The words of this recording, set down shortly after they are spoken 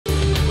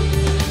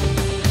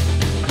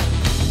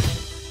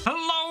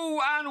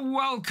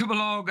welcome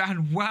along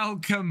and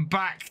welcome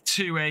back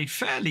to a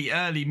fairly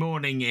early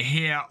morning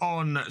here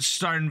on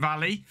Stone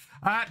Valley.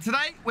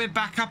 Today we're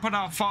back up on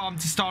our farm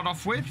to start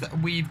off with.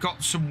 We've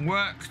got some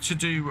work to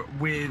do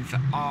with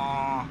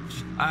our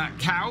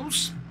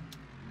cows.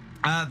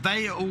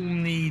 They all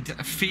need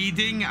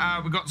feeding.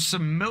 We've got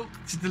some milk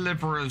to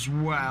deliver as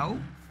well.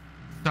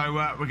 So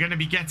we're going to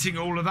be getting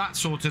all of that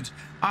sorted.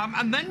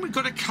 And then we've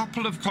got a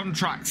couple of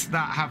contracts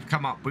that have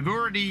come up. We've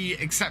already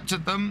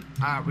accepted them.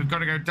 We've got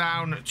to go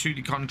down to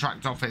the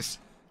contract office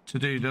to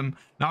do them.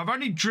 Now, I've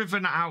only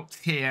driven out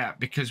here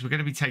because we're going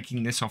to be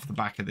taking this off the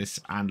back of this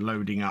and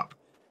loading up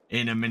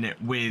in a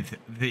minute with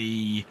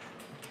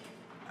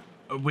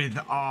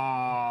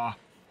our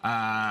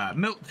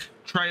milk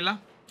trailer.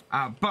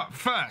 But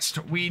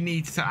first, we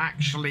need to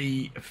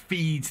actually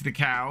feed the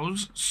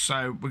cows.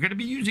 So we're going to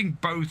be using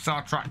both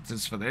our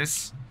tractors for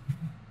this.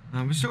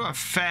 We've still got a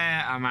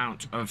fair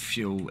amount of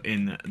fuel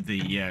in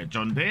the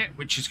John Deere,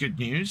 which is good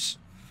news.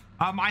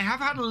 I have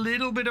had a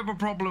little bit of a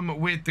problem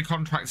with the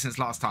contract since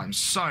last time.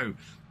 So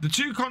the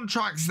two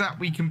contracts that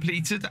we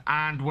completed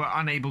and were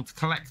unable to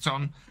collect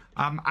on,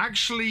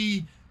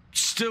 actually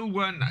still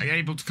weren't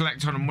able to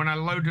collect on them. When I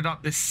loaded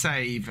up this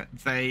save,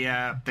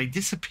 they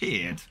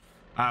disappeared.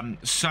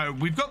 So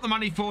we've got the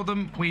money for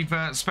them. We've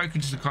spoken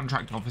to the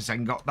contract office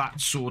and got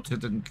that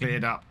sorted and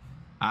cleared up.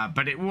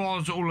 But it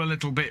was all a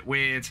little bit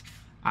weird,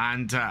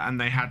 and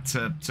they had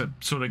to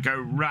sort of go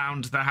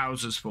round the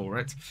houses for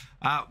it.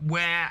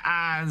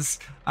 Whereas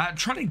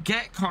trying to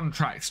get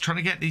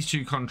these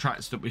two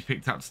contracts that we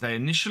picked up today,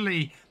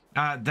 initially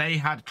they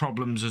had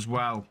problems as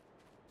well.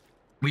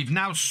 We've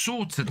now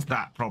sorted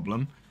that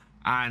problem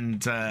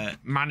and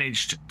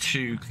managed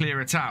to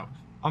clear it out.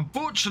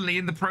 Unfortunately,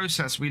 in the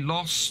process, we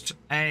lost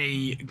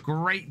a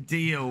great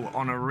deal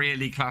on a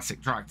really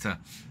classic tractor.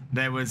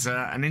 There was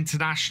an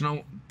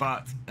international,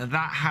 but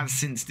that has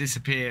since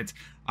disappeared.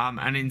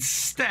 And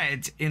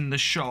instead, in the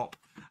shop,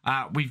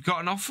 we've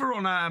got an offer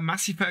on a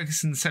Massey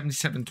Ferguson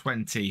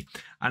 7720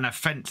 and a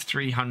Fendt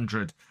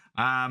 300.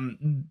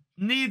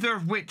 Neither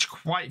of which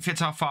quite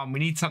fit our farm. We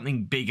need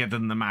something bigger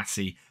than the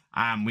Massey.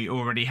 We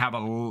already have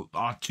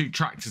our two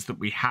tractors that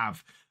we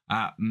have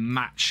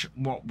match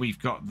what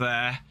we've got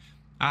there.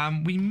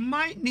 We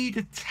might need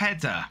a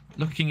tedder,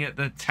 looking at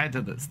the tedder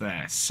that's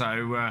there.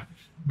 So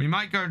we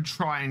might go and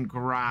try and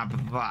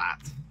grab that,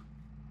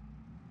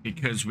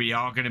 because we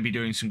are going to be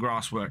doing some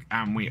grass work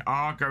and we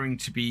are going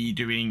to be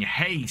doing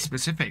hay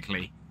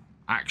specifically,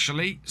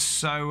 actually.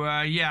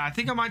 So yeah, I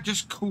think I might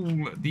just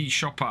call the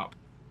shop up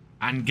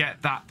and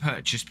get that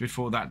purchased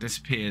before that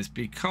disappears,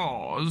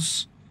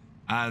 because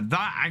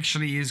that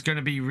actually is going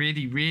to be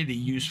really, really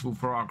useful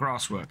for our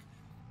grass work.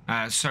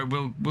 So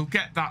we'll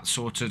get that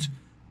sorted.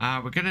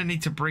 We're going to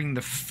need to bring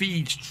the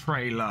feed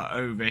trailer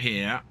over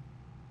here.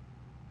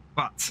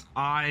 But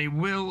I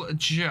will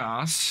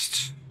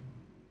just...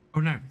 Oh,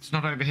 no, it's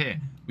not over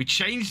here. We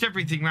changed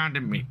everything around,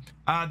 didn't we?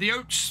 The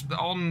oats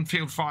on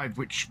field 5,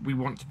 which we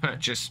want to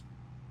purchase,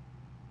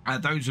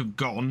 those have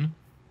gone.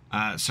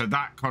 So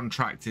that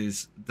contract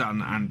is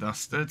done and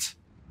dusted.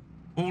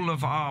 All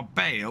of our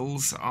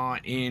bales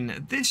are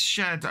in this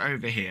shed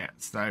over here.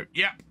 So,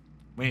 yep,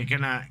 we're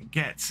going to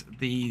get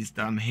these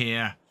done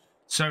here.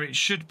 So we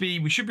should be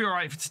all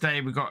right for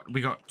today. We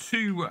got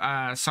two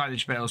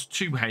silage bales,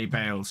 two hay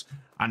bales,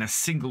 and a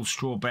single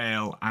straw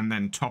bale, and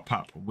then top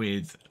up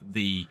with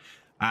the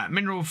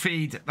mineral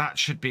feed. That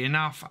should be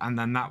enough, and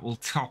then that will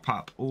top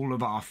up all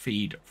of our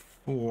feed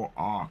for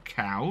our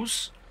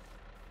cows.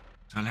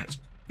 So let's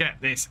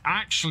get this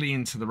actually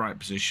into the right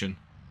position.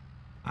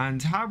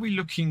 And how are we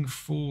looking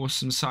for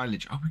some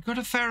silage? Oh, we've got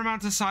a fair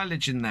amount of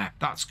silage in there.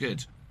 That's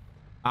good.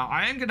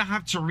 I am going to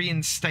have to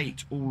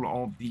reinstate all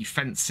of the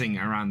fencing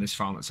around this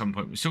farm at some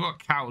point. We've still got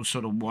cows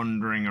sort of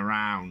wandering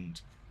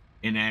around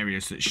in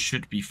areas that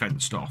should be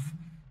fenced off.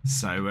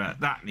 So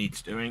that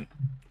needs doing.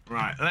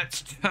 Right,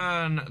 let's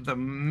turn the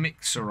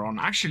mixer on.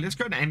 Actually, let's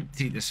go and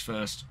empty this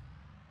first.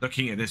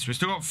 Looking at this, we've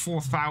still got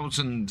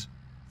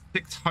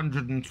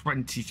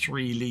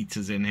 4,623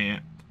 litres in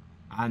here.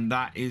 And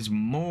that is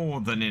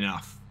more than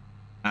enough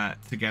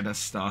to get us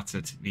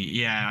started.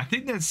 Yeah, I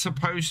think there's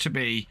supposed to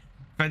be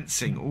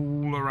fencing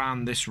all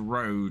around this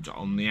road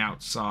on the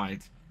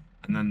outside,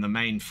 and then the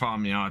main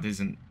farmyard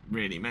isn't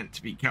really meant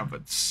to be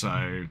covered.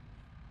 So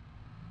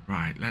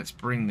right, let's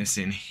bring this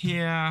in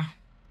here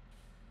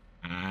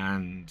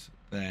and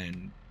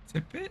then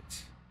tip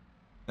it.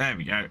 There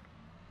we go.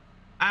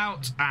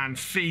 Out and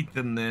feed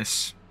them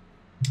this,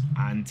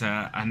 and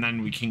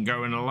then we can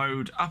go and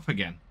load up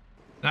again.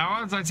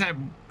 Now, as I said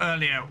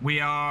earlier,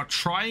 we are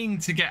trying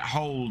to get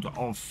hold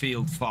of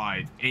field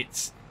 5.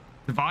 It's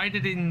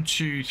divided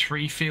into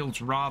 3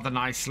 fields rather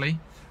nicely.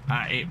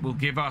 It will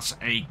give us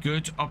a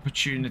good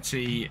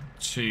opportunity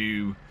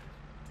to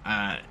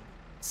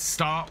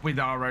start with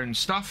our own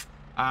stuff.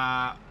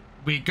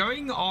 We're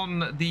going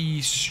on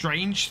the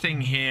strange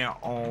thing here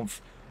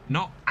of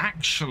not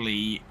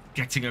actually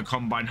getting a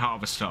combine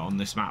harvester on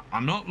this map.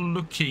 I'm not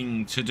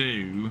looking to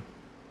do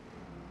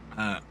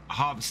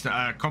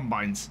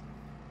combines.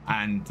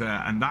 and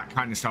that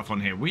kind of stuff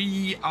on here.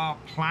 We are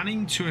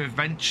planning to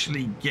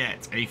eventually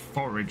get a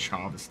forage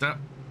harvester.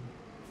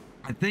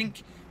 I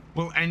think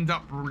we'll end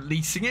up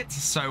releasing it,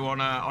 so on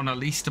a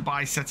lease to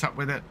buy setup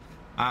with it,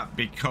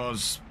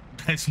 because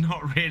there's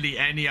not really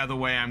any other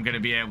way I'm going to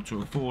be able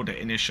to afford it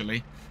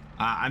initially.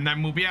 And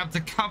then we'll be able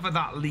to cover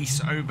that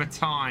lease over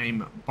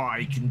time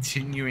by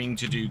continuing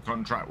to do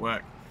contract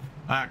work.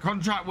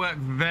 Contract work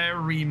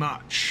very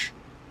much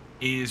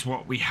is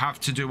what we have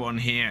to do on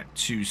here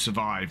to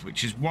survive,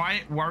 which is why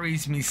it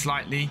worries me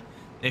slightly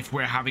if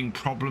we're having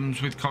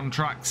problems with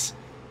contracts.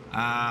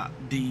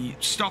 The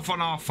stuff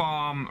on our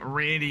farm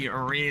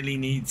really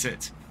needs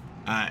it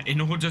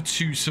in order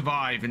to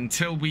survive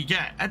until we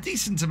get a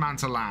decent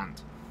amount of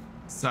land.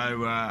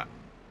 So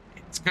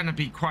it's going to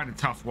be quite a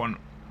tough one.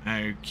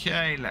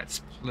 Okay,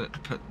 let's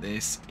put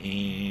this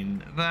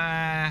in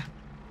there.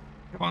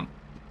 Come on,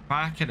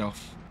 back it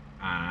off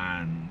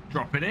and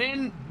drop it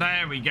in.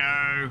 There we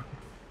go.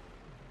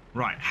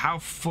 Right, how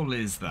full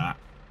is that?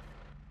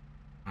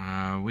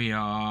 We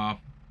are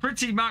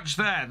pretty much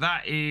there.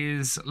 That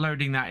is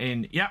loading that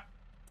in. Yep.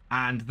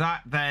 And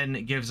that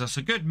then gives us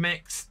a good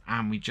mix,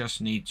 and we just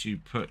need to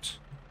put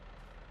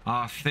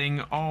our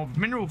thing of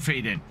mineral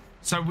feed in.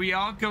 So we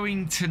are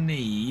going to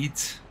need,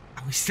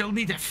 we still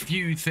need a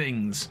few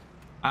things.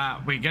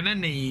 We're gonna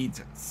need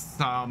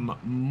some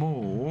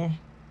more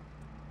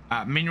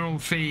mineral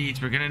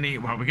feed. We're gonna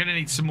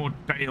need some more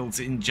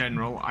bales in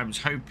general. I was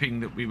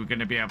hoping that we were going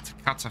to be able to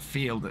cut a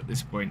field at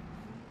this point,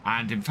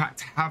 and in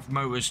fact have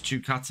mowers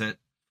to cut it.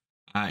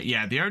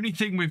 Yeah, the only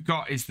thing we've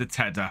got is the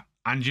tedder,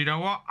 and you know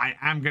what? I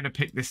am going to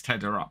pick this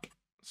tedder up.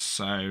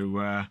 So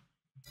let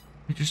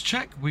me just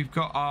check. We've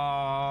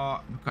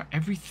got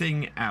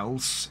everything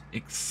else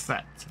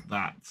except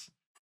that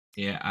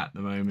here at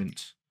the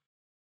moment.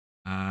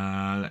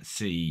 Let's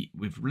see.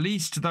 We've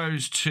released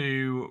those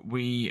two.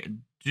 We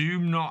do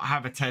not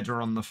have a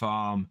tedder on the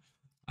farm.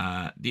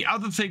 The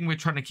other thing we're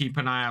trying to keep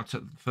an eye out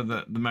for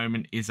the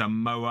moment is a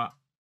mower.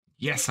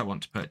 Yes, I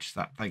want to purchase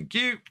that. Thank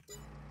you.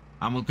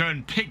 And we'll go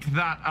and pick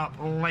that up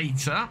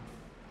later.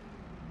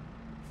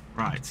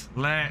 Right,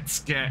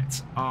 let's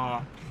get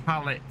our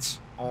pallet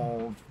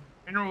of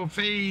mineral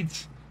feed,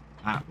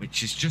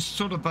 which is just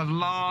sort of the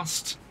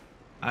last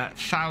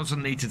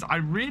 1,000 liters. I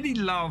really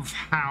love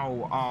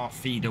how our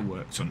feeder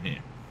works on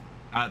here.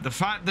 The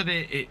fact that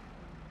it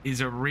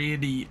is a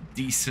really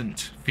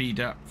decent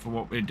feeder for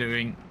what we're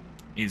doing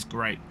is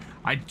great.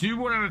 I do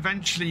want to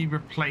eventually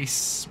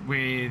replace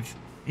with,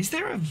 is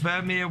there a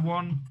Vermeer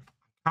one?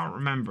 I can't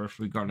remember if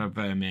we got a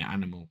Vermeer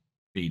animal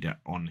feeder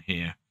on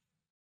here.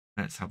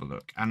 Let's have a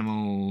look.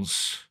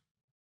 Animals.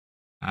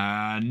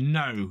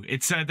 No,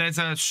 it's there's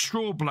a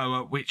straw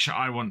blower which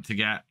I want to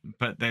get,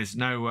 but there's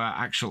no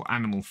actual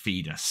animal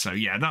feeder. So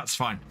yeah, that's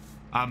fine.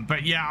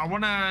 But yeah, I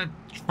want to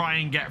try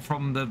and get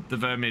from the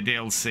Vermeer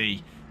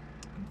DLC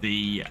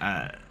the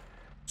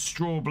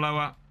straw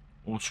blower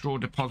or straw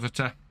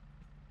depositor.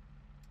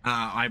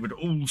 I would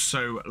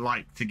also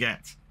like to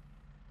get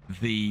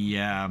the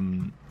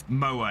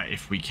mower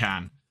if we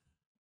can.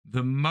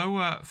 The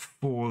mower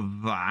for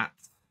that,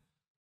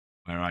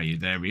 where are you?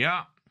 There we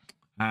are.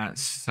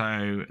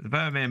 So the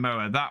Vermeer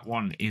mower, that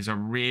one is a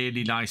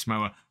really nice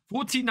mower.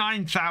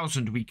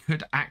 49,000, we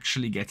could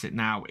actually get it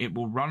now. It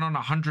will run on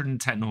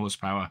 110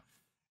 horsepower.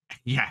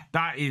 Yeah,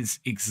 that is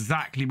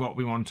exactly what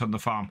we want on the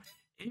farm.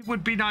 It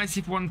would be nice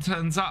if one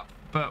turns up,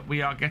 but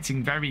we are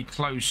getting very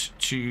close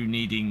to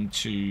needing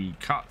to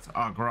cut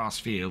our grass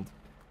field.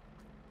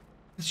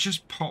 Let's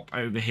just pop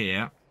over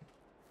here.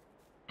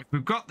 If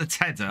we've got the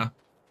tedder,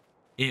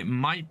 it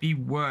might be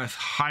worth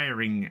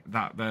hiring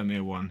that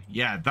Vermeer one.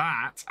 Yeah,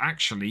 that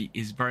actually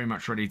is very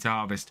much ready to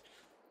harvest.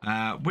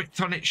 Width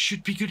on it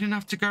should be good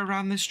enough to go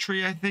around this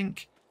tree, I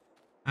think.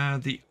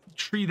 The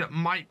tree that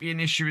might be an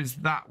issue is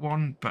that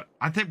one, but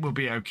I think we'll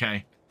be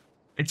okay.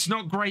 It's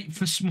not great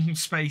for small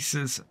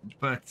spaces,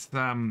 but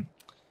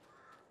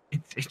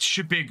it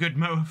should be a good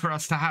mower for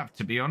us to have,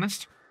 to be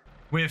honest.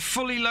 We're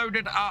fully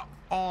loaded up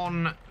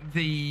on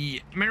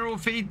the mineral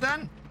feed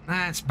then.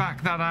 Let's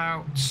back that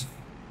out.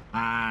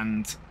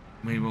 And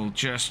we will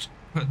just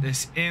put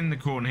this in the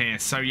corner here.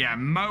 So yeah,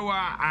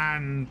 mower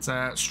and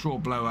straw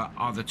blower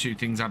are the two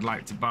things I'd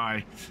like to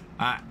buy.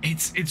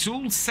 It's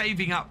all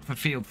saving up for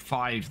field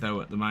 5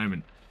 though at the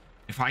moment.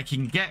 If I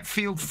can get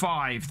field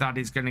 5, that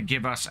is going to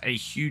give us a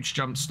huge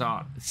jump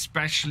start,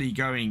 especially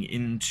going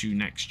into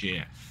next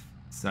year.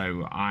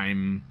 So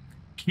I'm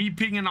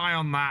keeping an eye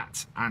on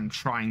that and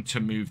trying to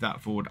move that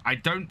forward. I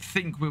don't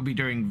think we'll be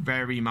doing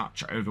very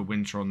much over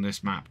winter on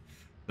this map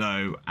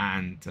though,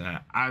 and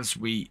as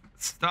we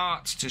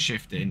start to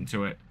shift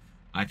into it,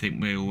 I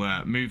think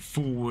we'll move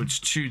forward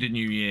to the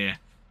new year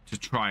to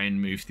try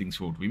and move things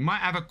forward. We might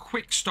have a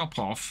quick stop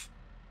off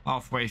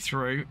halfway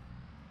through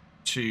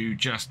to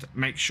just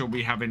make sure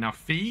we have enough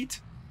feed,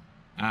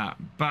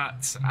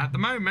 but at the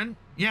moment,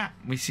 yeah,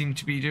 we seem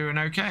to be doing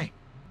okay.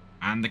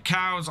 And the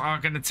cows are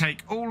going to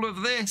take all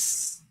of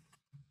this.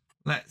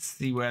 Let's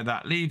see where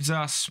that leaves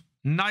us.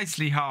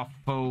 Nicely half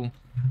full.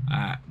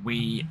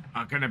 we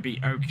are going to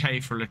be okay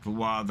for a little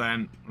while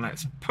then.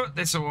 Let's put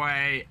this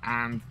away,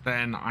 and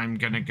then I'm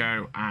going to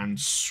go and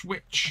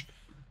switch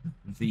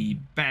the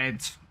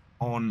bed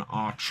on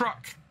our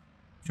truck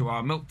to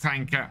our milk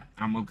tanker,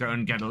 and we'll go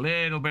and get a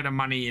little bit of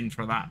money in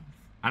for that.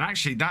 And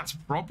actually, that's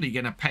probably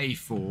going to pay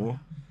for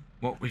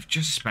what we've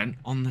just spent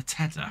on the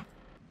tedder.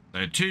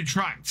 So 2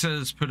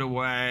 tractors put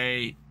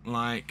away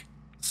like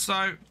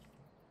so.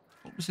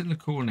 What was in the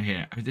corner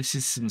here? Oh, this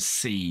is some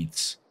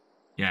seeds.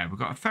 Yeah, we've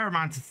got a fair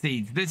amount of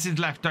seeds. This is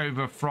left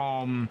over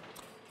from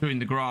doing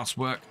the grass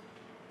work.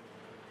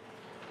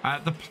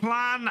 The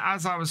plan,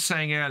 as I was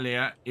saying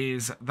earlier,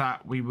 is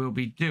that we will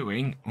be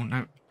doing... Oh,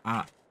 no.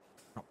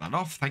 Drop that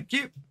off. Thank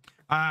you.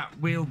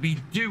 We'll be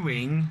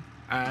doing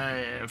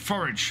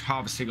forage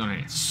harvesting on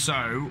it.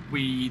 So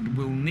we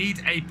will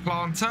need a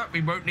planter.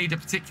 We won't need a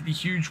particularly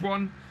huge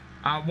one.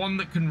 One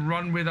that can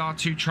run with our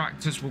 2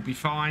 tractors will be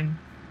fine.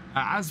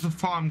 As the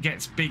farm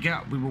gets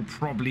bigger, we will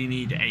probably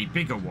need a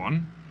bigger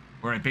one,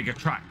 or a bigger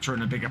tractor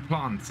and a bigger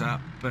planter.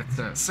 But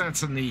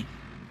certainly,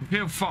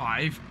 field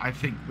 5, I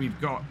think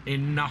we've got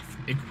enough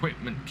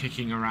equipment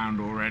kicking around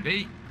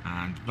already.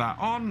 And put that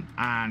on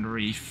and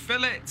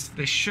refill it.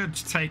 This should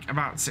take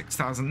about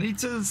 6,000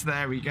 litres.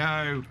 There we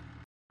go.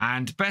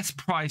 And best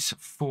price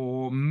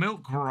for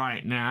milk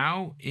right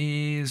now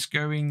is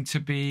going to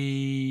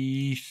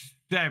be...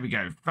 There we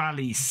go.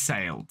 Valley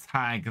Sale.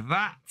 Tag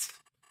that.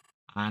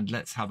 And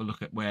let's have a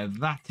look at where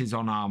that is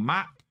on our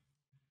map.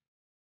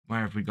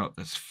 Where have we got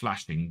this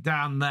flashing?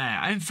 Down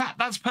there. In fact,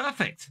 that's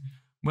perfect.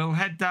 We'll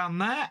head down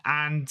there,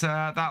 and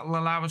that will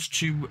allow us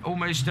to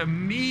almost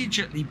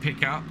immediately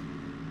pick up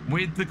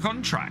with the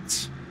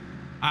contracts.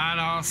 And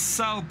our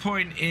sell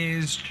point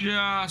is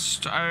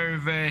just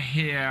over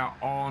here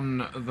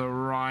on the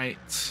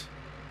right.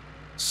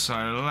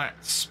 So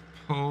let's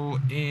pull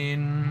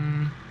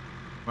in.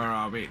 Where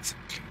are we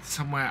exactly?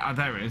 Somewhere. Oh,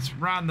 there it is.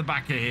 Round the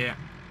back of here.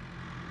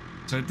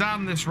 So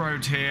down this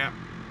road here.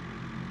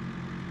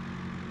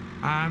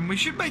 And we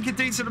should make a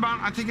decent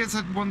amount. I think it's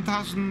at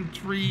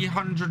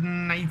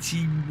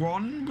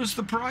 1,381 was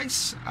the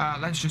price.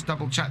 Let's just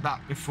double check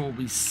that before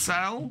we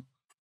sell.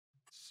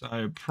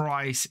 So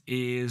price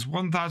is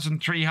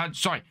 1,300.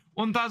 Sorry,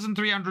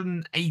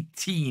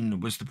 1,318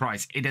 was the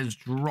price. It has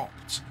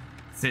dropped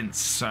since.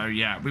 So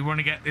yeah, we want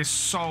to get this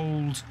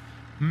sold,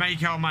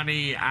 make our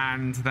money,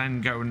 and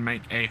then go and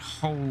make a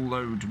whole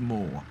load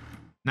more.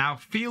 Now,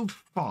 field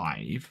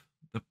 5,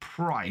 the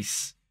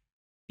price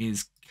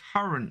is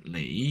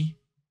currently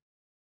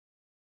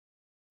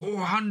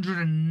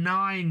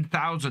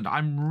 409,000.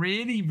 I'm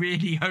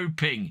really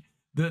hoping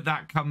that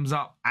that comes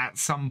up at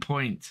some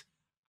point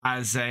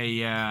as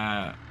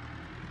a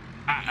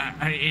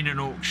in an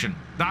auction.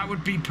 That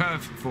would be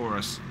perfect for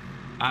us,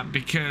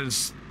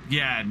 because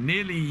yeah,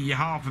 nearly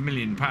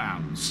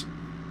 £500,000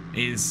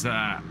 is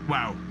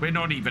well, we're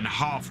not even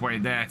halfway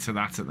there to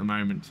that at the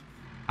moment.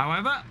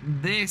 However,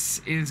 this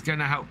is going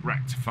to help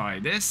rectify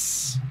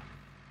this.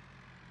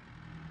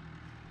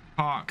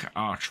 Park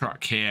our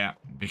truck here,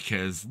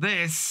 because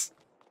this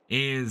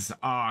is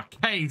our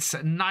case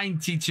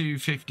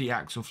 9250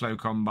 axle flow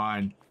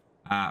combine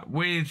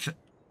with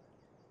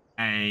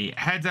a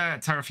header,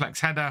 Terraflex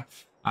header.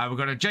 We've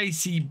got a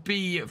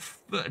JCB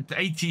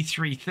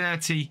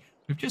 8330.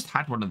 We've just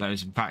had one of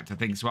those, in fact, I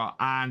think as well.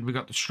 And we've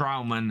got the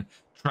Straumann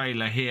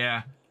trailer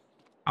here.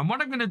 And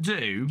what I'm going to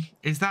do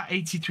is that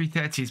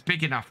 8330 is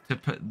big enough to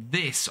put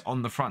this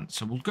on the front.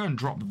 So we'll go and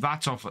drop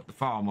that off at the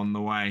farm on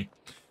the way.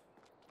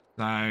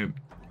 So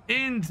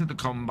into the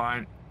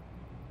combine.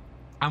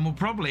 And we'll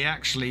probably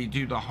actually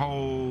do the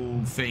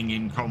whole thing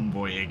in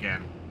convoy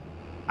again.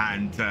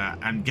 And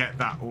get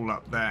that all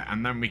up there.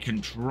 And then we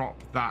can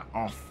drop that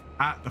off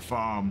at the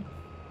farm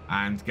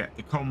and get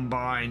the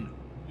combine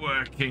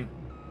working.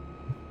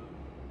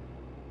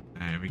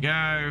 There we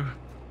go.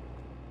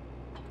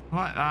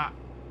 Like that.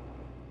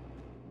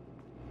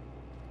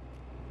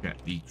 Get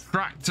the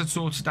tractor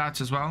sorted out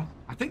as well.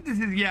 I think this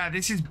is, yeah,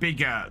 this is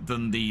bigger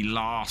than the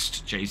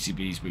last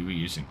JCBs we were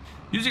using.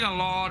 Using a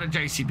lot of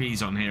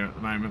JCBs on here at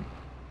the moment.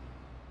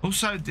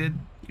 Also, the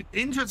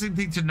interesting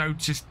thing to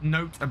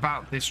note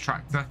about this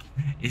tractor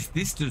is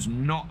this does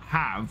not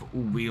have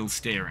all-wheel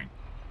steering.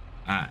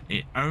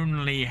 It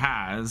only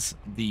has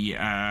the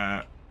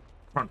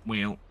front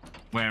wheel,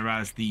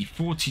 whereas the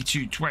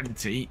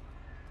 4220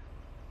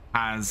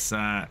 has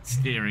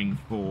steering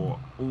for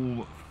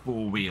all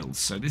 4 wheels.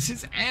 So this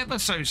is ever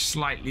so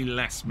slightly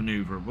less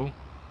maneuverable.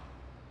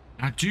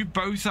 Now, do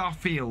both our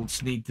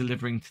fields need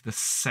delivering to the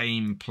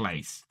same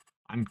place?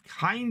 I'm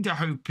kind of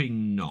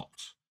hoping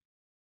not.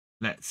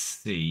 Let's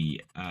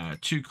see.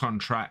 2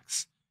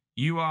 contracts.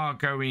 You are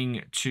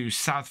going to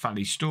South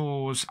Valley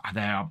Stores.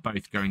 They are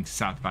both going to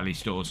South Valley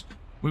Stores.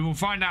 We will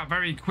find out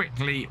very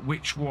quickly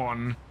which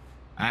one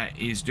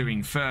is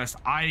doing first.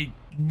 I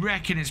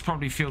reckon it's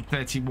probably field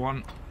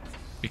 31,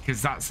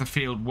 because that's the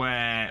field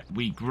where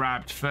we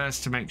grabbed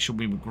first to make sure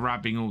we were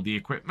grabbing all the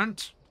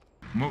equipment.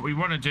 And what we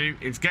want to do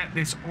is get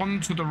this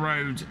onto the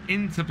road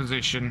into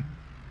position.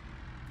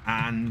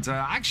 And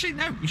actually,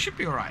 no, we should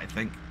be all right, I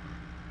think.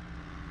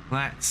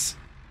 Let's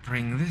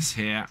bring this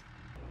here.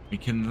 We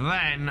can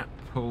then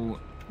pull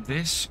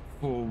this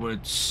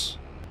forwards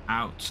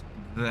out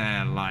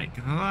there like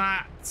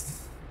that.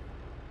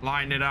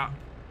 Line it up.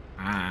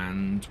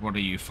 And what are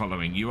you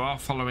following? You are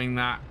following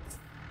that.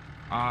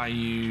 Are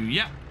you?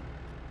 Yep.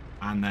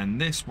 And then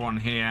this one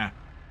here.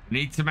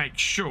 Need to make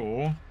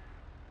sure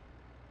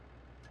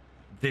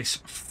this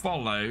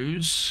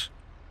follows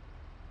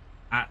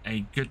at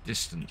a good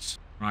distance.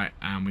 Right,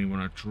 and we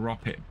want to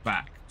drop it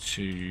back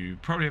to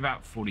probably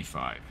about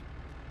 45.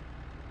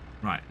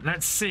 Right,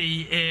 let's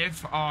see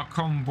if our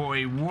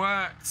convoy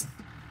works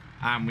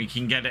and we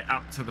can get it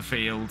up to the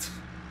field.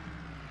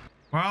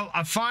 Well,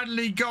 I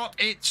finally got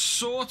it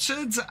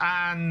sorted,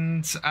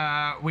 and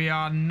we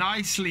are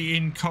nicely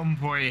in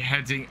convoy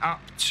heading up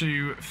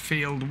to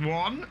field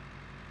 1.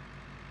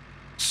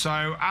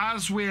 So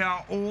as we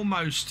are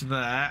almost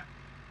there,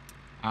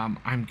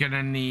 I'm going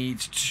to need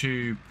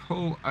to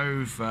pull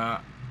over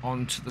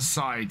onto the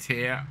side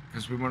here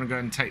because we want to go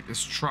and take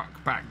this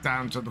truck back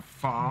down to the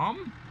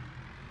farm.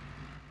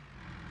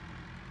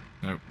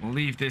 So we'll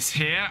leave this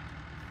here.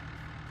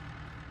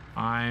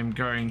 I'm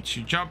going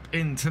to jump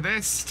into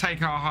this,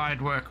 take our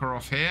hired worker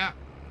off here,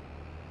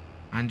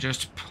 and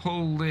just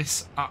pull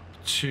this up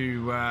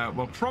to,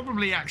 well,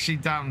 probably actually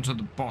down to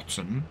the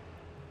bottom.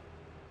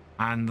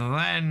 And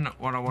then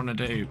what I want to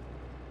do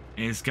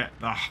is get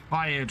the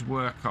hired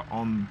worker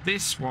on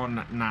this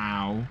one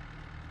now,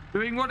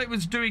 doing what it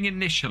was doing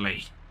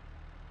initially.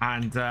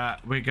 And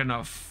we're going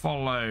to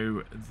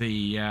follow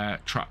the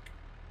truck.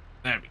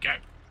 There we go.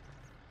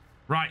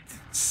 Right,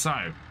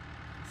 so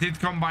did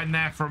combine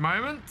there for a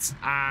moment,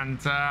 and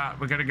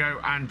we're going to go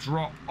and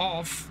drop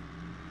off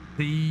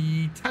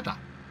the tedder.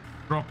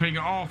 Dropping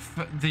off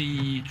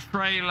the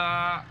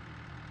trailer.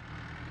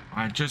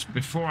 Just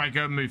before I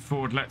go move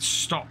forward, let's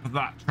stop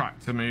that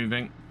tractor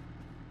moving,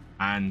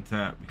 and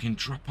we can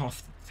drop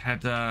off the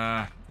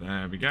tedder.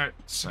 There we go.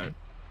 So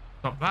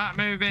stop that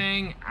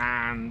moving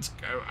and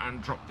go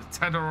and drop the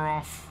tedder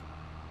off.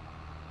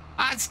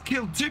 That's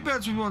killed 2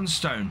 birds with 1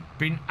 stone.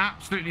 Been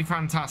absolutely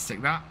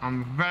fantastic, that.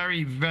 I'm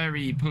very,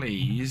 very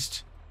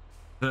pleased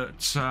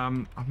that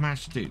I've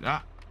managed to do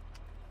that.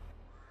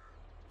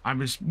 I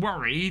was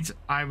worried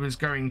I was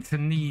going to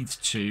need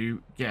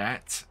to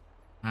get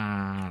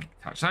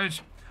touch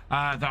those.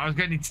 That I was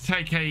going to need to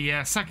take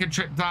a second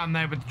trip down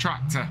there with the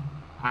tractor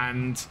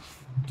and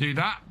do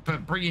that,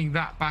 but bringing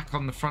that back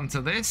on the front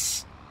of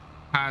this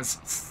has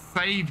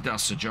saved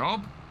us a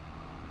job.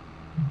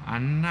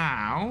 And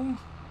now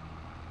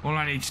all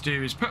I need to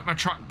do is put my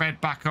truck bed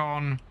back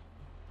on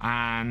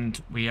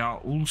and we are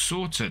all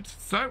sorted.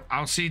 So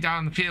I'll see you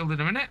down the field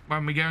in a minute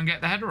when we go and get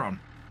the header on.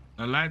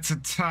 So let's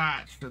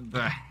attach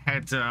the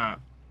header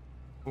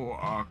for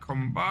our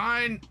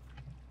combine.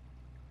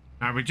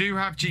 Now we do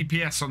have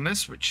GPS on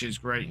this, which is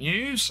great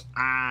news.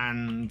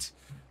 And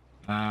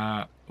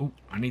oh,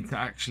 I need to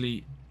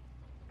actually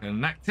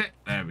connect it.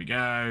 There we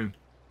go.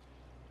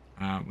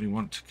 We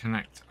want to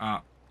connect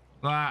up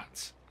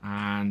that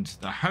and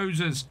the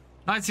hoses.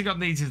 Nice thing on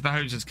these is the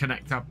hoses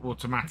connect up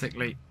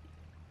automatically.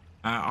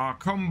 Our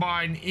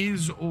combine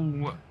is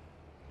all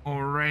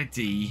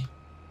already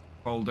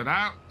folded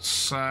out,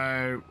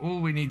 so all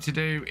we need to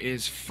do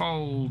is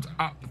fold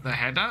up the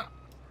header.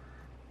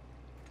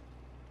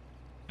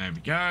 There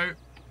we go.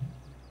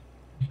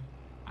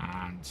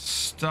 And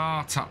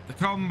start up the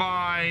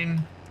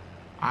combine.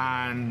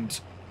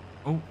 And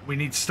oh, we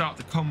need to start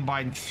the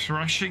combine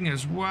threshing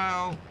as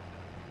well.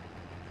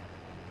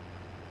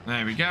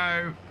 There we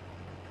go.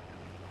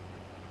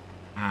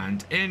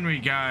 And in we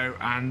go,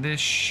 and this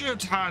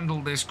should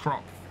handle this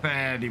crop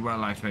fairly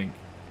well, I think.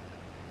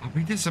 I'll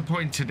be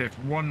disappointed if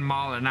 1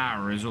 mile an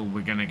hour is all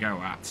we're going to go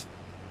at.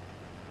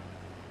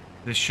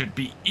 This should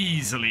be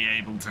easily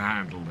able to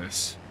handle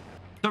this.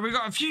 So we've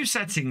got a few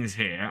settings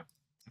here.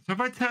 So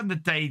if I turn the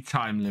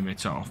daytime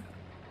limit off,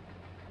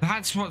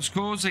 that's what's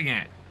causing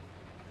it.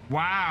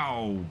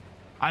 Wow.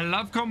 I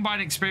love combine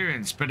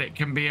experience, but it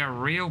can be a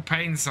real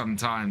pain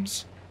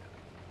sometimes.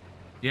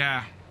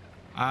 Yeah.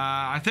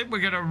 I think we're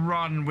going to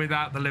run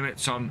without the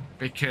limits on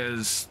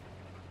because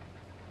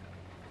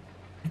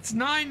it's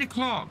 9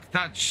 o'clock.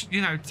 That's, you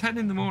know, 10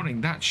 in the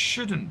morning. That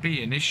shouldn't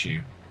be an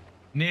issue.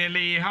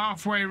 Nearly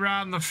halfway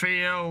around the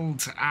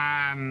field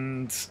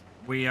and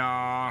we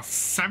are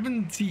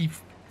 76%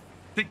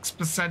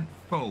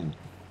 full.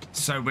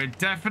 So we're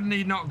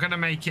definitely not going to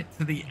make it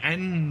to the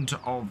end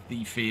of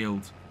the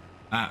field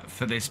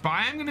for this. But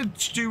I am going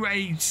to do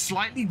a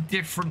slightly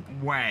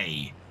different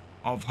way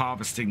of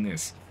harvesting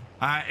this.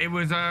 It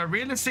was a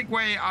realistic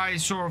way I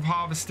saw of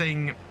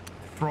harvesting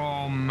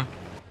from,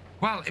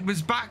 well, it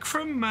was back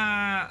from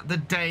the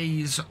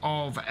days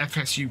of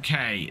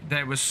FSUK.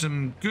 There was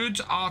some good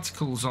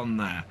articles on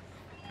there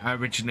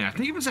originally. I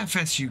think it was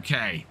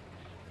FSUK,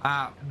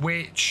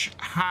 which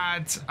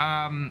had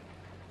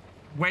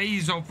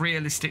ways of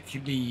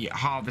realistically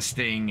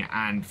harvesting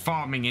and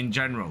farming in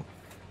general.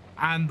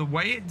 And the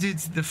way it did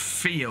the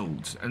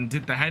field and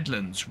did the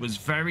headlands was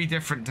very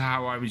different to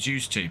how I was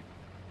used to.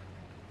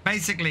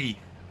 Basically,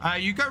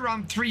 you go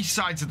around 3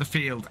 sides of the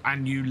field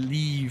and you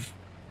leave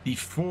the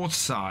fourth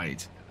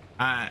side.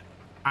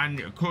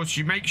 And of course,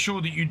 you make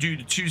sure that you do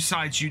the 2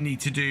 sides you need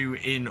to do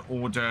in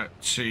order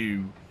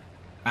to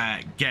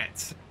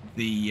get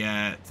the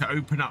to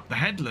open up the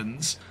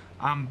headlands.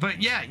 But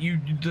yeah,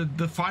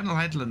 the final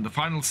headland, the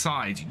final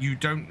side, you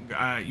don't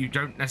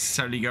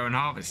necessarily go and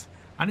harvest,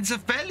 and it's a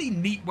fairly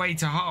neat way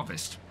to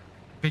harvest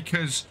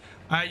because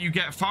you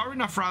get far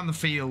enough around the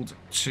field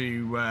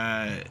to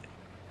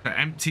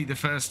empty the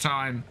first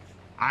time,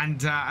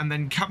 and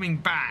then coming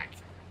back.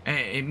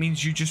 It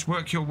means you just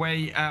work your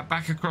way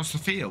back across the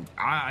field.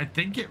 I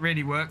think it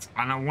really works,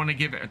 and I want to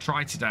give it a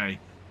try today.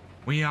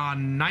 We are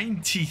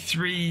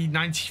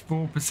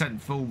 94%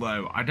 full,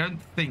 though. I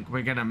don't think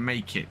we're going to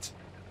make it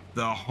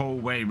the whole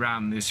way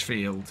around this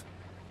field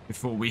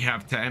before we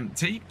have to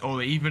empty,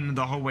 or even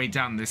the whole way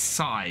down this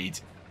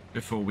side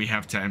before we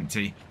have to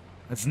empty.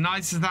 As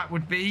nice as that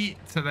would be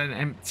to then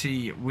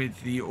empty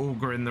with the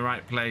auger in the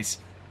right place,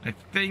 I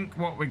think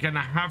what we're going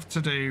to have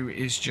to do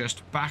is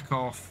just back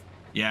off.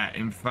 Yeah,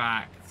 in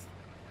fact,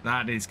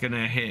 that is going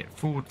to hit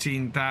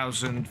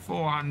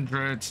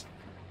 14,400.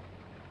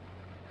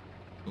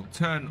 We'll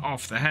turn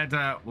off the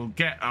header. We'll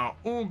get our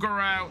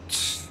auger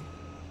out.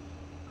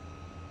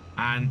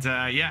 And,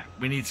 yeah,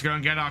 we need to go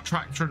and get our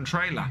tractor and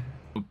trailer.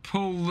 We'll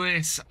pull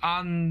this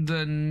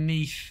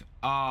underneath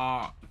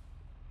our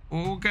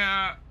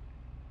auger.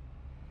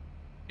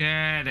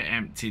 Get it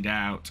emptied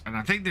out. And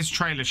I think this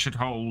trailer should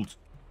hold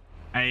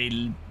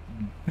a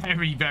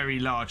very, very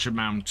large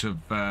amount of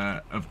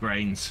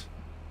grains.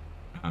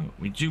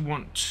 We do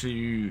want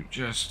to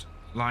just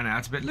line it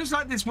out a bit. Looks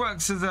like this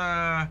works as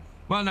a...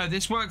 Well, no,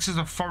 this works as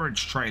a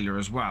forage trailer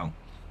as well.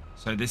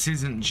 So this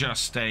isn't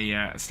just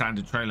a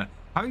standard trailer.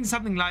 Having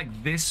something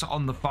like this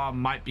on the farm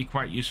might be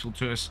quite useful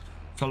to us,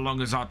 so long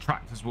as our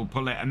tractors will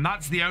pull it. And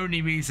that's the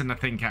only reason, I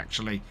think,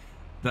 actually,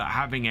 that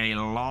having a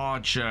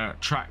larger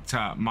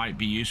tractor might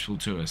be useful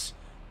to us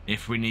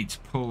if we need to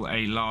pull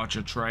a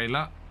larger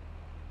trailer.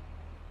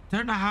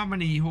 Don't know how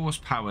many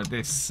horsepower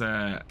this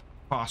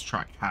fast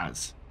track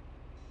has,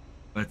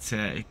 but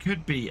it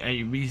could be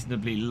a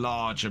reasonably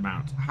large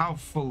amount. How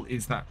full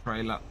is that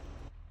trailer?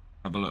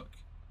 Have a look.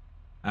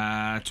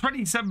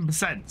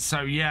 27%.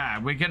 So yeah,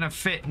 we're gonna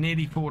fit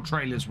nearly 4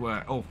 trailers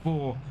worth, or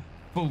 4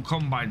 full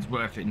combines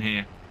worth in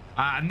here.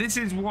 And this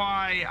is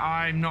why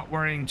I'm not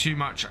worrying too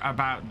much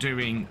about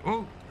doing...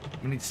 Oh,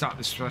 we need to start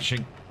this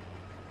flushing.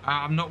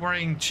 I'm not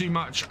worrying too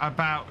much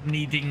about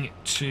needing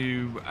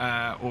to,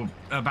 or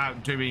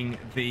about doing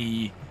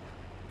the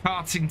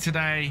carting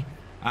today.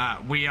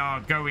 We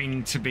are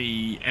going to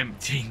be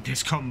emptying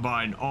this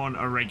combine on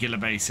a regular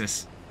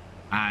basis.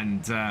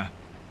 And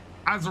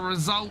as a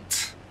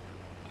result,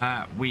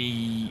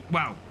 we're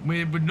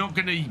not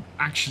going to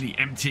actually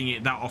emptying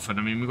it that often.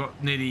 I mean, we've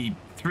got nearly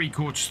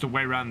 3/4 of the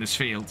way around this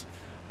field.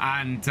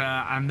 And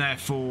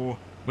therefore,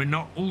 we're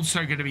not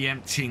also going to be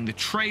emptying the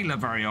trailer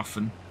very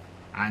often.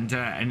 And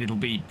it'll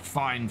be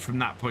fine from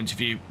that point of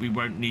view. We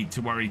won't need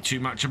to worry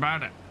too much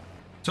about it.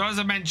 So as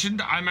I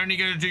mentioned, I'm only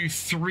going to do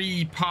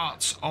 3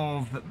 parts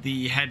of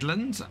the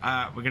headland.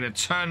 We're going to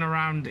turn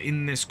around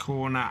in this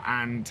corner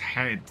and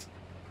head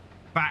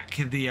back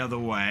the other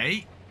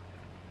way.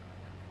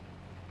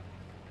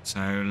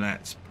 So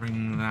let's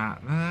bring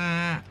that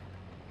there.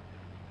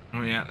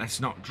 Oh yeah,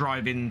 let's not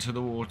drive into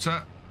the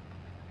water.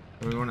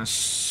 So we want to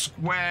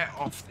square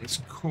off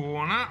this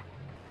corner.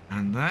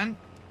 And then...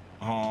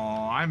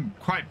 Oh, I'm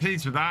quite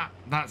pleased with that.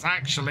 That's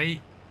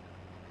actually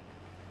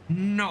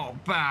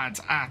not bad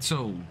at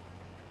all.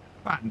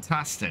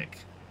 Fantastic.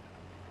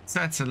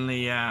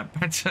 Certainly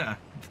better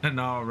than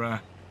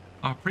our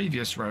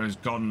previous row has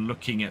gone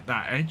looking at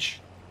that edge.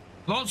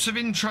 Lots of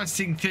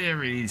interesting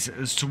theories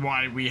as to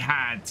why we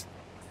had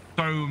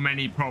so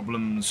many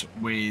problems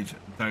with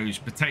those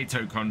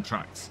potato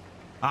contracts.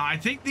 I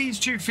think these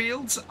 2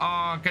 fields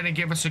are going to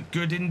give us a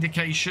good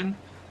indication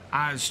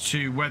as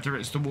to whether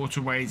it's the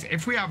waterways.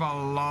 If we have a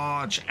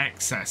large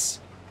excess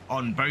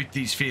on both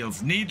these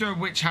fields, neither of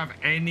which have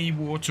any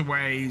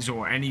waterways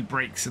or any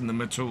breaks in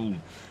them at all,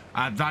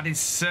 that is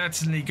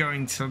certainly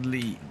going to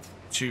lead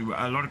to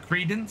a lot of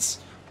credence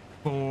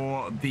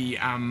for the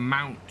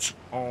amount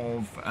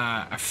of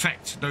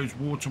effect those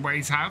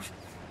waterways have.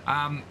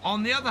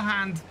 On the other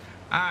hand,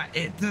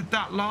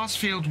 that last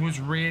field was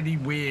really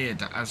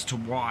weird as to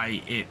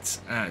why it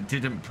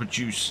didn't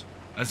produce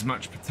as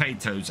much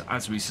potatoes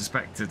as we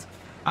suspected.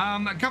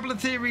 A couple of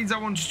theories I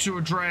wanted to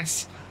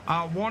address.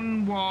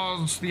 One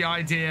was the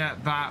idea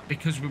that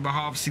because we were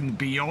harvesting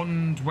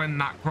beyond when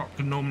that crop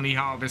can normally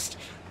harvest,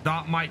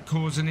 that might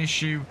cause an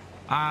issue.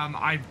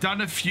 I've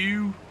done a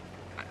few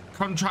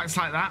contracts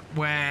like that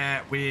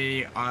where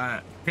we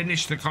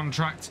finish the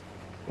contract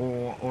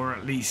or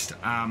at least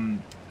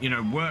you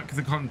know, work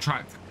the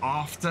contract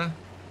after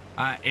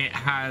it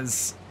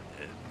has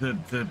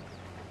the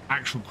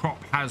actual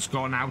crop has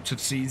gone out of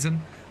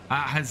season.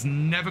 Has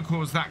never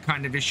caused that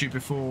kind of issue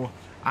before,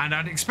 and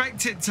I'd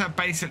expect it to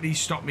basically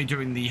stop me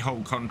doing the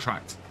whole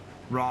contract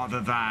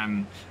rather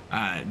than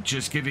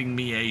just giving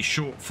me a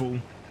shortfall.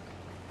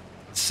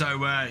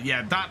 So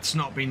yeah, that's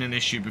not been an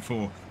issue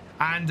before.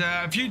 And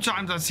a few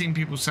times I've seen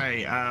people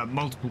say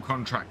multiple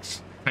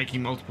contracts,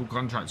 taking multiple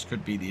contracts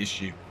could be the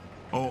issue,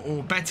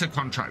 or better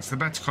contracts. The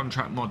better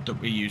contract mod that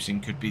we're using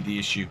could be the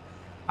issue.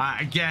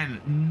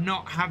 Again,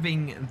 not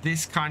having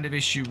this kind of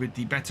issue with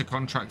the better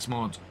contracts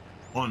mod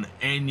on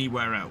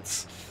anywhere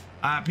else.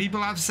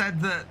 People have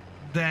said that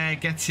they're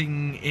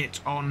getting it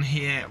on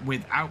here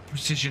without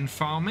precision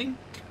farming.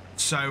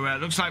 So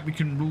it looks like we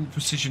can rule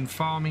precision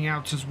farming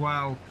out as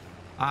well.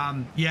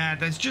 Yeah,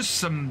 there's just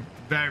some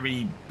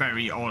very,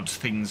 very odd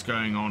things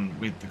going on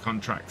with the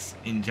contracts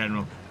in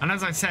general. And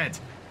as I said,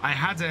 I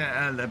had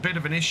a bit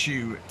of an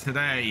issue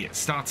today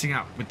starting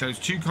up with those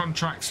 2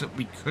 contracts that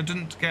we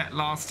couldn't get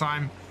last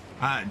time.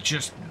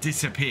 Just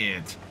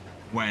disappeared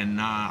when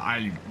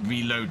I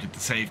reloaded the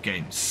save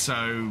game.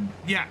 So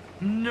yeah,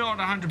 not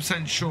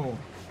 100% sure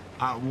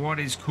what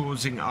is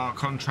causing our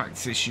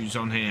contracts issues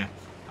on here.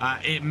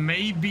 It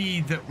may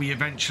be that we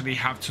eventually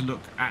have to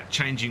look at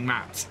changing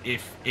maps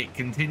if it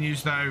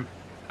continues though,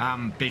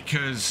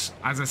 because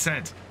as I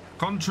said,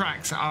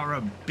 contracts are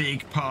a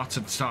big part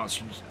of start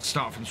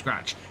from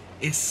scratch,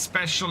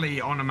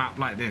 especially on a map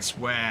like this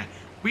where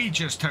we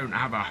just don't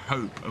have a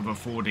hope of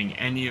affording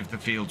any of the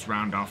fields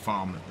around our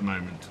farm at the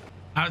moment.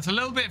 Now it's a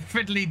little bit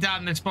fiddly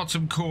down this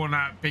bottom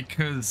corner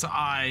because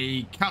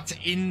I cut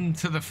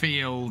into the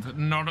field,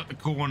 not at the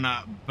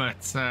corner,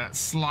 but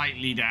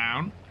slightly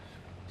down.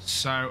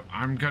 So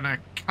I'm gonna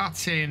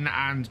cut in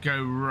and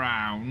go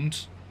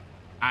round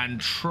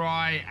and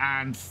try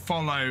and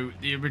follow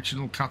the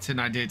original cut-in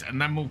I did, and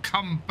then we'll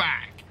come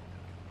back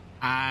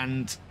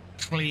and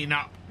clean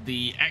up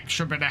the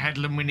extra bit of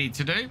headland we need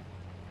to do.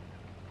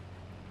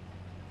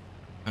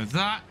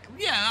 That,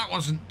 yeah, that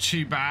wasn't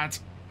too bad.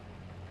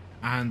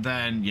 And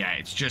then, yeah,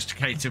 it's just a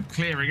case of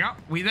clearing up.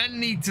 We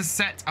then need to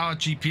set our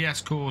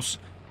GPS course,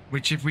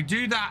 which if we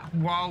do that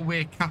while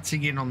we're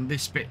cutting in on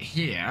this bit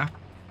here,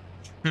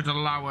 should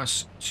allow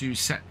us to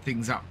set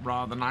things up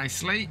rather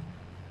nicely.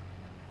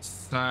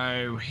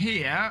 So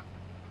here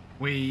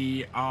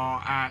we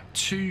are at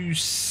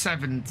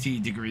 270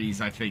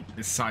 degrees, I think,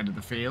 this side of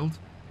the field.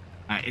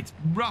 It's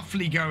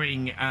roughly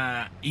going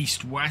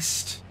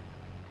east-west.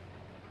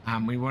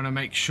 And we want to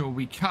make sure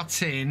we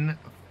cut in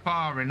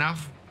far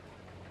enough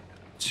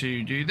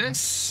to do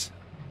this.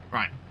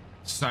 Right.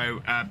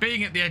 So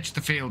being at the edge of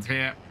the field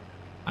here,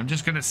 I'm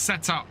just going to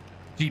set up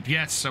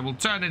GPS. So we'll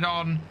turn it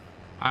on.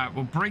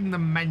 We'll bring the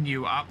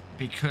menu up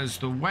because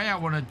the way I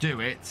want to do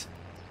it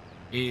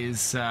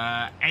is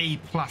A+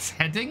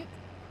 heading.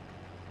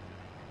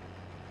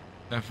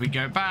 So if we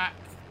go back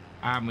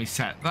and we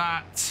set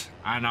that,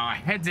 and our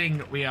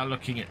heading, we are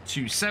looking at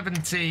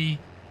 270.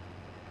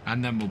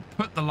 And then we'll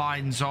put the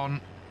lines on.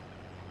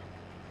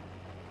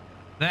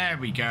 There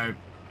we go.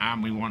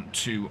 And we want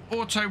to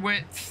auto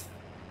width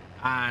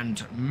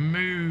and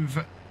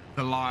move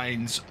the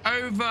lines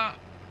over.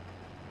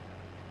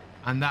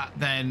 And that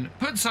then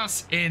puts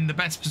us in the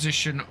best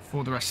position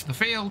for the rest of the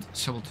field.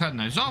 So we'll turn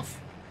those off.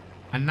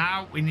 And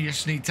now we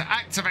just need to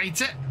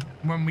activate it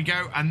when we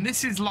go. And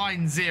this is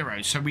line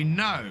 0. So we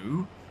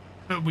know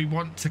that we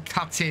want to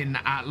cut in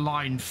at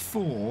line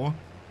 4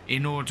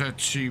 in order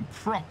to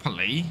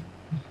properly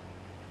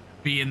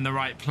be in the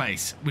right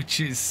place,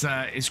 which is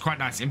quite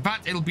nice. In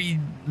fact, it'll be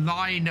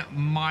line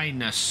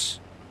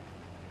minus,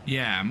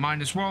 yeah,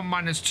 -1,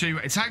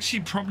 -2. It's actually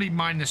probably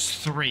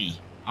 -3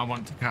 I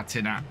want to cut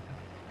in at.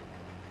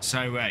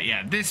 So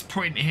yeah, this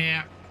point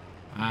here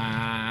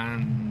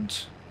and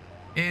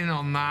in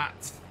on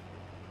that,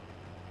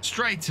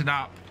 straighten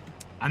up,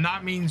 and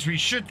that means we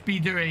should be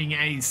doing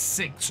a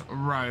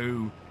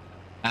 6-row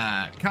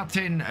cut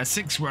in, a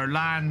 6-row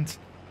land,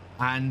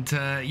 and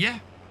yeah,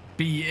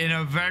 be in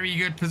a very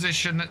good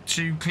position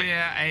to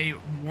clear a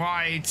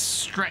wide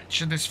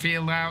stretch of this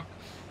field out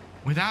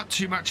without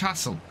too much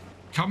hassle.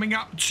 Coming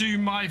up to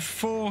my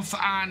 4th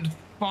and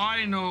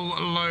final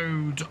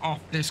load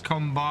off this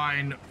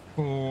combine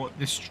for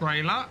this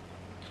trailer.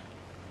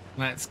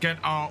 Let's get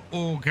our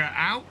auger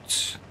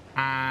out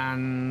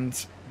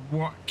and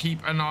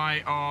keep an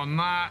eye on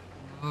that.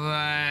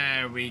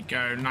 There we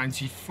go.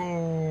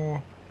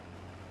 94,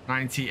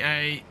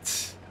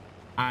 98,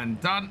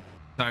 and done.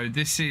 So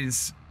this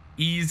is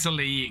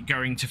easily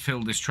going to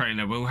fill this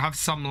trailer. We'll have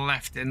some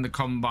left in the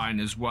combine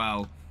as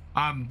well,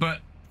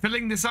 but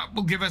filling this up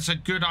will give us a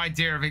good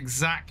idea of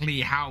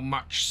exactly how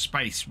much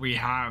space we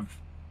have,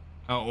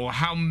 or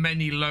how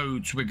many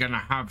loads we're going to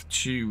have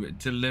to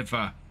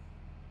deliver.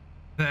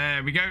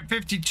 There we go.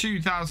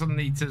 52,000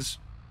 liters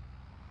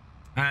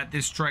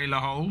this trailer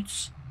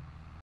holds.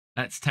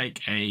 Let's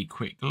take a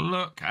quick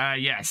look.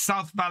 Yeah,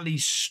 South Valley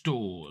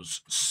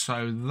stores.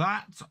 So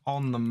that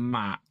on the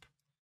map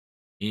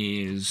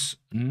is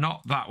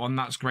not that one.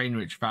 That's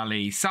Greenwich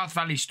Valley. South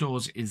Valley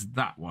stores is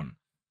that one.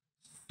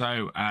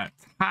 So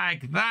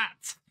tag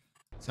that.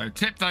 So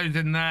tip those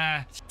in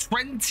there.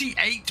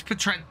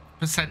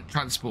 28%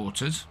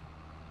 transported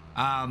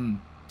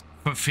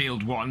for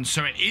field 1.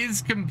 So it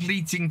is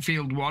completing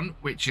field 1,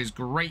 which is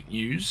great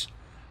news.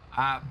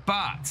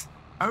 But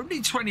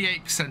only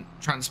 28%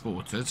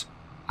 transported,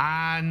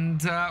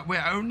 and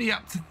we're only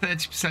up to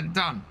 30%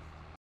 done.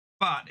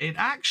 but it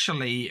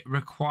actually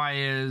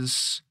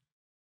requires,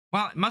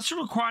 well, it must have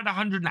required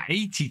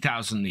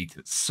 180,000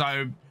 liters.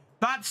 So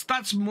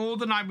that's more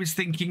than I was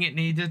thinking it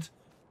needed,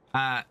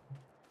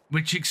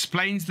 which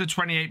explains the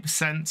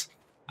 28%.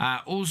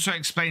 Also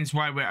explains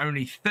why we're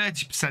only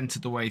 30%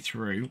 of the way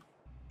through.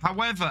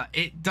 However,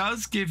 it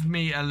does give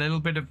me a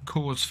little bit of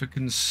cause for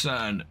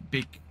concern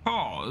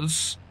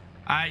because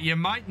you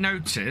might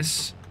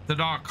notice that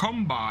our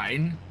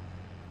combine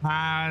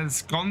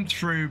has gone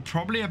through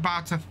probably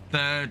about a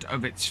third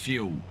of its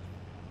fuel.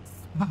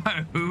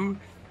 So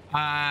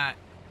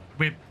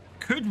we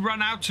could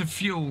run out of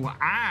fuel,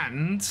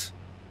 and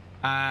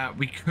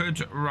we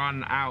could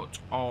run out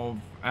of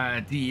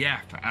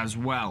DEF as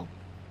well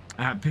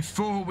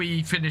before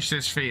we finish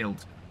this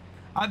field.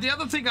 The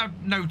other thing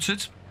I've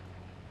noted,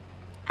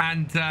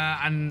 and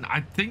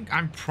I think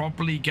I'm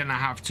probably gonna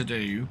have to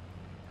do,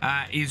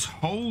 is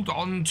hold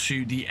on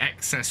to the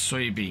excess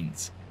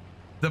soybeans.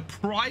 The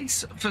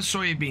price for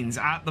soybeans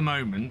at the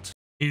moment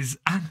is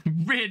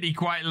really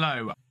quite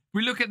low.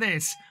 We look at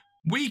this,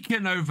 we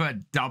can over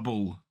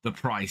double the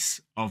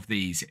price of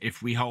these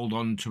if we hold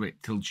on to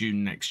it till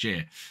June next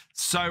year.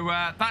 So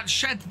that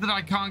shed that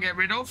I can't get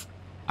rid of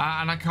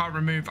and I can't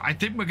remove, I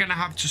think we're going to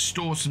have to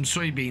store some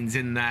soybeans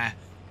in there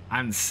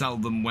and sell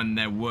them when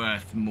they're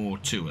worth more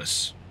to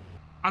us.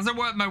 As I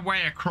work my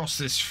way across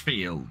this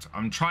field,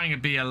 I'm trying to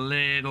be a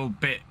little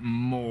bit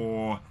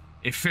more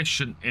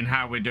efficient in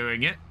how we're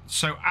doing it.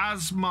 So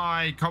as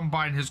my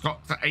combine has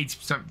got to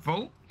 80%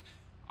 full,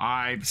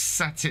 I've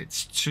set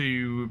it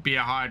to be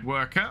a hired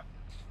worker,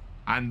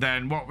 and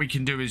then what we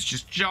can do is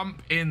just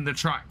jump in the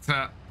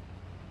tractor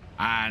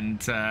and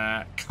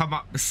come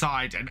up the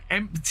side and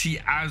empty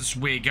as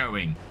we're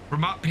going.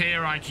 From up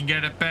here I can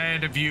get a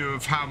better view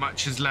of how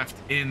much is left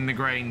in the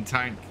grain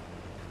tank,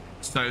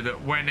 so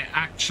that when it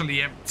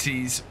actually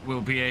empties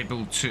we'll be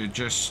able to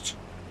just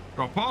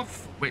drop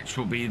off, which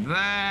will be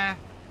there.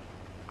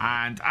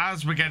 And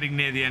as we're getting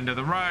near the end of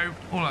the row,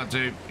 all I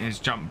do is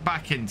jump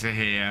back into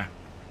here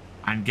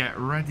and get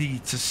ready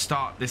to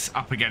start this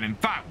up again. In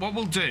fact, what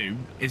we'll do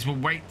is we'll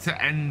wait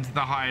to end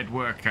the hired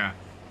worker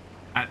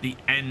at the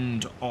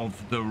end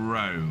of the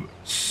row.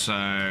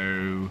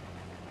 So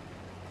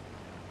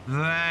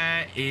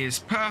there is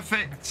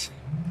perfect.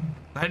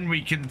 Then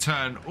we can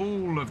turn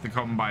all of the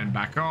combine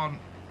back on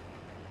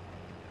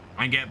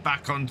and get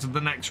back onto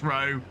the next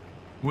row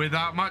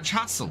without much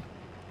hassle.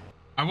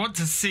 I want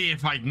to see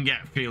if I can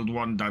get field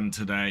 1 done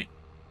today.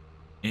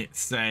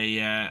 It's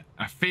a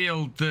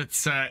field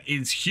that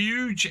is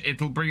huge.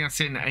 It'll bring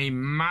us in a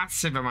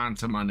massive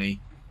amount of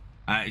money.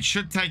 It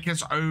should take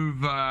us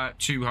over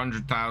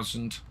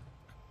 200,000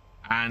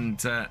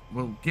 and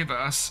will give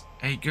us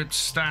a good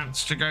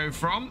stance to go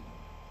from.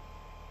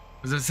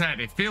 As I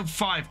said, if field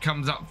 5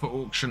 comes up for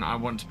auction, I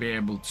want to be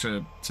able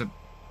to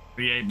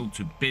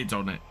bid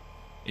on it.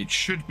 It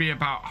should be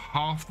about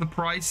half the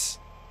price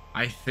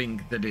I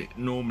think that it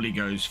normally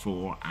goes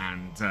for,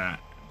 and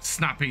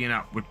snapping it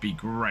up would be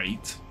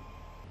great.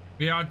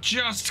 We are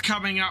just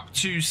coming up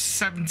to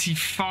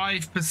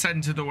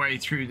 75% of the way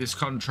through this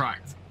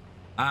contract,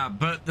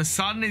 but the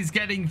sun is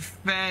getting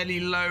fairly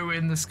low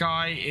in the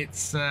sky.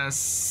 It's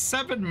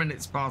 7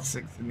 minutes past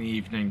 6 in the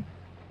evening,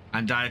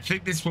 and I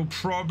think this will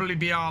probably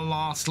be our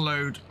last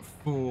load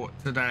for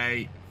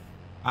today.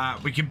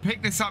 We can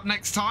pick this up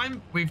next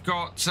time. We've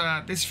got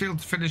this field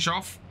to finish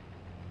off,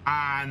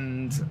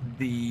 and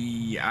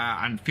the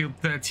field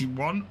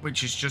 31,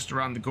 which is just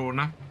around the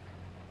corner.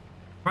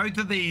 Both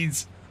of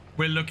these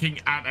we're looking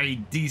at a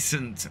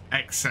decent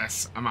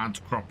excess amount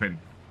of cropping,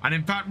 and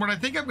in fact what I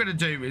think I'm going to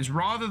do is,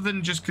 rather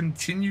than just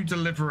continue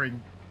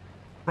delivering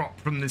crop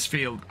from this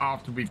field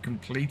after we've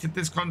completed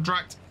this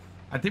contract,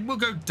 I think we'll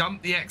go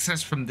dump the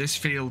excess from this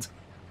field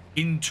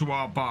into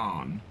our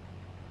barn,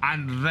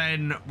 and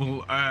then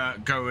we'll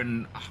go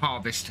and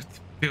harvest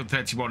field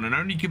 31 and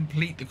only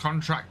complete the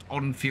contract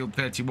on field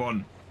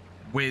 31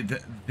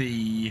 with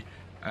the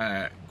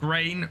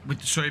grain, with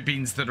the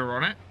soybeans that are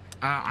on it.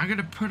 I'm going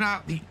to put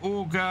out the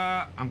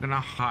auger. I'm going to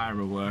hire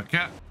a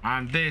worker,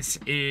 and this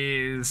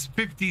is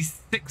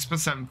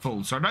 56%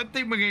 full, so I don't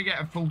think we're going to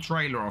get a full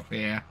trailer off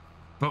here,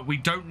 but we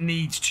don't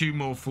need 2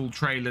 more full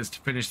trailers to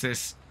finish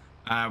this.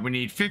 We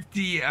need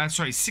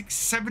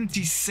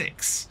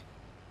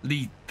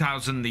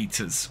 76,000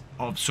 liters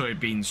of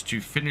soybeans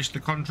to finish the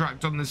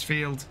contract on this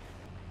field.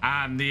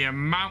 And the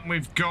amount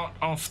we've got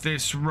off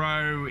this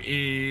row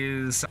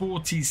is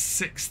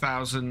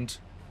 46,000.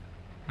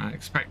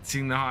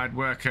 Expecting the hired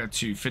worker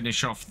to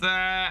finish off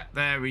there.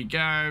 There we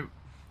go.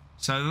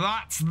 So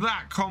that's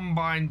that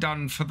combine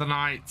done for the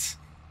night.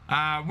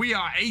 We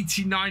are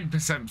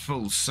 89%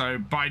 full, so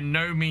by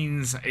no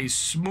means a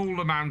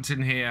small amount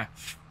in here.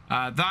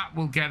 That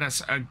will get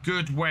us a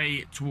good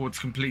way towards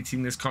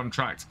completing this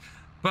contract.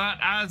 But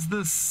as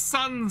the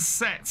sun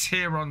sets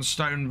here on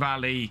Stone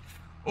Valley,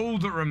 all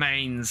that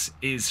remains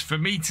is for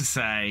me to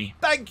say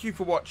thank you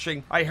for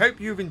watching. I hope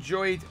you've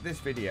enjoyed this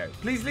video.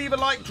 Please leave a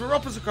like,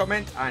 drop us a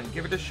comment, and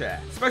give it a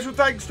share. Special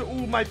thanks to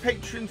all my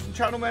patrons and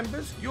channel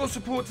members. Your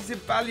support is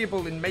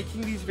invaluable in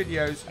making these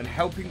videos and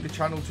helping the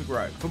channel to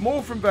grow. For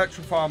more from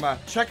Virtual Farmer,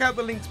 check out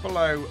the links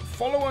below,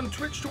 follow on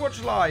Twitch to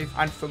watch live,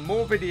 and for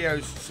more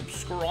videos,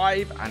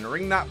 subscribe and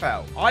ring that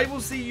bell. I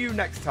will see you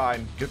next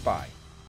time. Goodbye.